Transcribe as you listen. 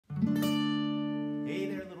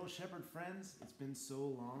Shepherd friends, it's been so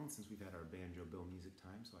long since we've had our Banjo Bill music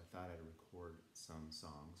time, so I thought I'd record some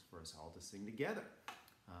songs for us all to sing together.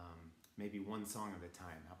 Maybe one song at a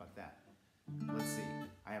time. How about that? Let's see.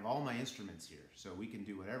 I have all my instruments here, so we can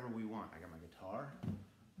do whatever we want. I got my guitar.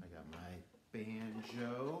 I got my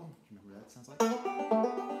banjo. Remember what that sounds like?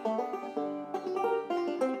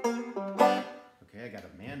 Okay, I got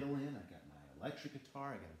a mandolin. I got my electric guitar.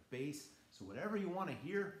 I got a bass. So whatever you want to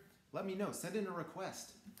hear, let me know. Send in a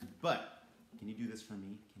request. But can you do this for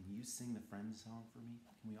me? Can you sing the Friends song for me?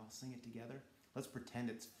 Can we all sing it together? Let's pretend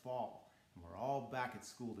it's fall and we're all back at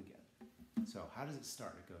school together. So how does it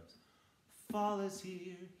start? It goes, fall is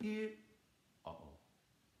here, here. Uh-oh.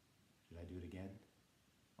 Did I do it again?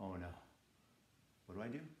 Oh no. What do I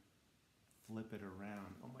do? Flip it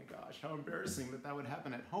around. Oh my gosh, how embarrassing that would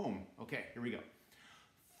happen at home. Okay, here we go.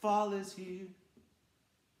 Fall is here.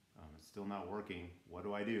 It's still not working. What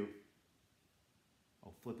do I do?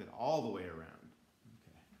 I'll flip it all the way around.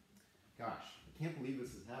 Okay. Gosh, I can't believe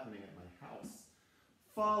this is happening at my house.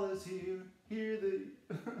 Fall is here, hear the...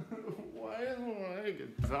 Why is my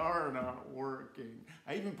guitar not working?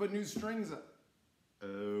 I even put new strings up.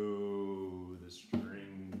 Oh, the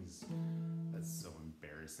strings. That's so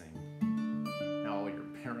embarrassing. Now all your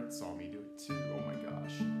parents saw me do it too. Oh my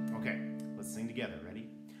gosh. Okay, let's sing together. Ready?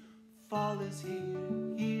 Fall is here,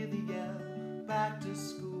 hear the yell. Back to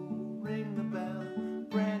school, ring the bell.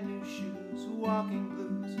 Brand new shoes, walking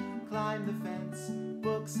blues. Climb the fence,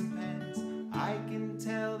 books and pens. I can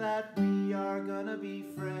tell that we are gonna be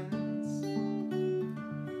friends.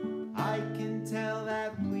 I can tell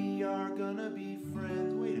that we are gonna be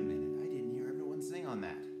friends. Wait a minute, I didn't hear everyone sing on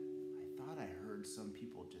that. I thought I heard some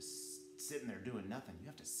people just sitting there doing nothing. You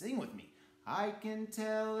have to sing with me. I can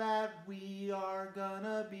tell that we are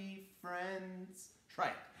gonna be friends. Try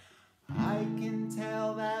it. I can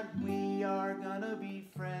tell that we are gonna be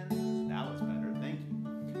friends. That was better, thank you.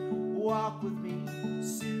 Walk with me,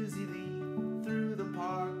 Susie Lee, through the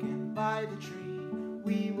park and by the tree.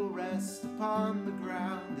 We will rest upon the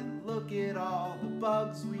ground and look at all the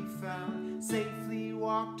bugs we found. Safely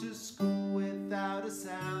walk to school without a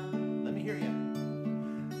sound. Let me hear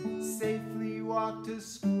you. Safely walk to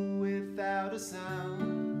school without a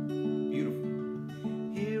sound. Beautiful.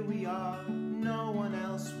 Here we are, no one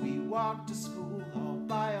else. We walk to school all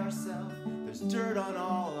by ourselves. There's dirt on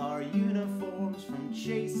all our uniforms from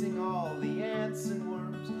chasing all the ants and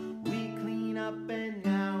worms. We clean up and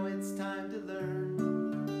now it's time to learn.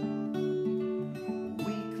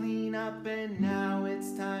 We clean up and now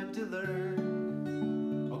it's time to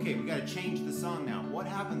learn. Okay, we gotta change the song now. What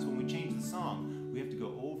happens when we change the song? We have to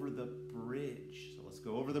go over the bridge. So let's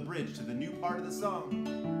go over the bridge to the new part of the song.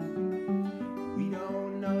 We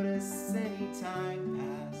don't notice any time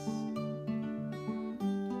pass.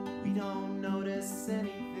 We don't notice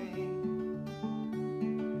anything.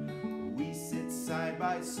 We sit side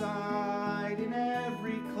by side in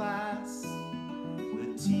every class.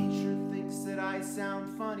 The teacher thinks that I sound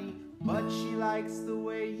funny, but she likes the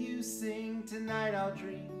way you sing. Tonight I'll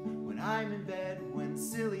dream when I'm in bed, when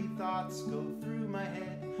silly thoughts go through my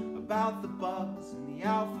head about the bugs and the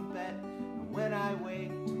alphabet. And when I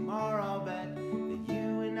wake tomorrow, I'll bet that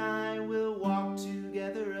you and I will walk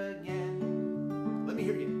together again. Let me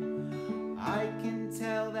hear you. I can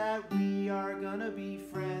tell that we are gonna be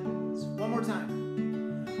friends. One more time.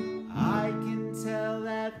 I can tell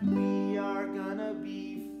that we are gonna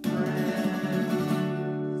be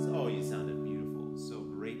friends. Oh, you sounded beautiful. So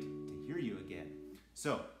great to hear you again.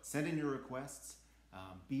 So send in your requests.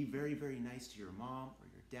 Be very, very nice to your mom or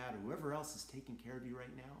your dad or whoever else is taking care of you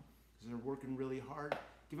right now, because they're working really hard.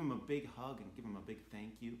 Give them a big hug and give them a big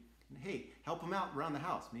thank you. And hey, help them out around the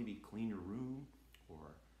house. Maybe clean your room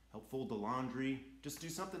or help fold the laundry. Just do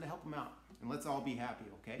something to help them out. And let's all be happy,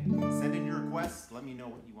 okay? Send in your requests. Let me know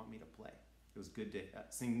what you want me to play. It was good to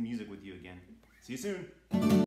sing music with you again. See you soon.